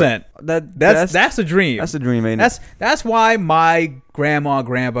 1%. That's a dream. That's a dream, ain't it? That's why my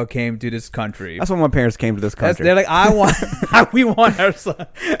grandpa came to this country. That's why my parents came to this country. They're like, we want our son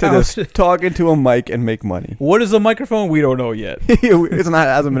to talk into a mic and make money. What is a microphone? We don't know yet. It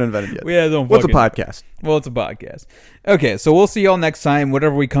hasn't been invented yet. What's a podcast? Well, it's a podcast. Okay, so we'll see y'all next time.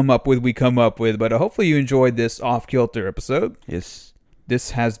 Whatever we come up with, But hopefully you enjoyed this Off Kilter episode. Yes.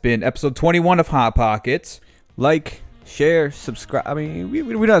 This has been episode 21 of Hot Pockets. Like, share, subscribe. I mean, we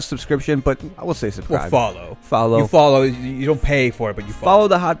don't have subscription, but I will say subscribe. Well, follow. You follow. You don't pay for it, but you follow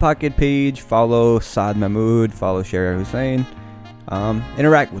the Hot Pocket page. Follow Saad Mahmood. Follow Shara Hussein.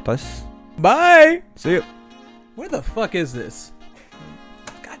 Interact with us. Bye. See you. Where the fuck is this?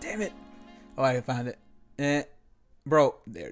 God damn it! Oh, I found it. Bro, there.